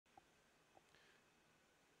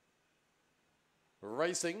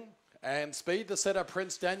Racing and speed, the setter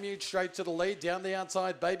Prince Danube straight to the lead. Down the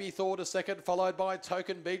outside, Baby Thor to second, followed by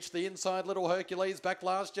Token Beach. The inside, Little Hercules. Back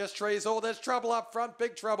last, Just Trees. Oh, there's trouble up front,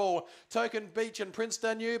 big trouble. Token Beach and Prince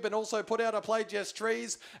Danube, and also put out a play, Just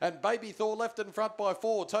Trees. And Baby Thor left in front by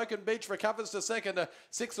 4. Token Beach recovers to second.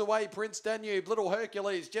 6 away, Prince Danube. Little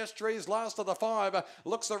Hercules. Just Trees last of the 5.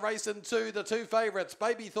 Looks the race in 2. The 2 favourites.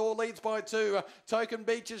 Baby Thor leads by 2. Token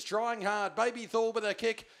Beach is trying hard. Baby Thor with a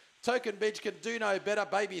kick. Token Beach can do no better.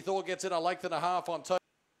 Baby Thor gets in a length and a half on Token.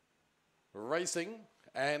 Racing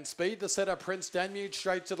and speed, the setter Prince Danube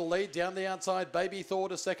straight to the lead. Down the outside, Baby Thor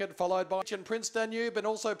to second, followed by Prince Danube, and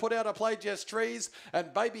also put out a play, Just Trees.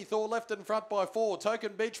 And Baby Thor left in front by 4.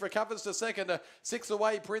 Token Beach recovers to second. 6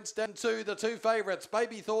 away, Prince Dan 2. The 2 favourites.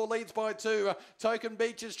 Baby Thor leads by 2. Token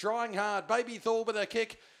Beach is trying hard. Baby Thor with a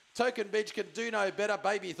kick. Token Beach can do no better.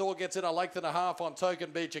 Baby Thor gets in a length and a half on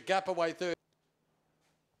Token Beach. A gap away third.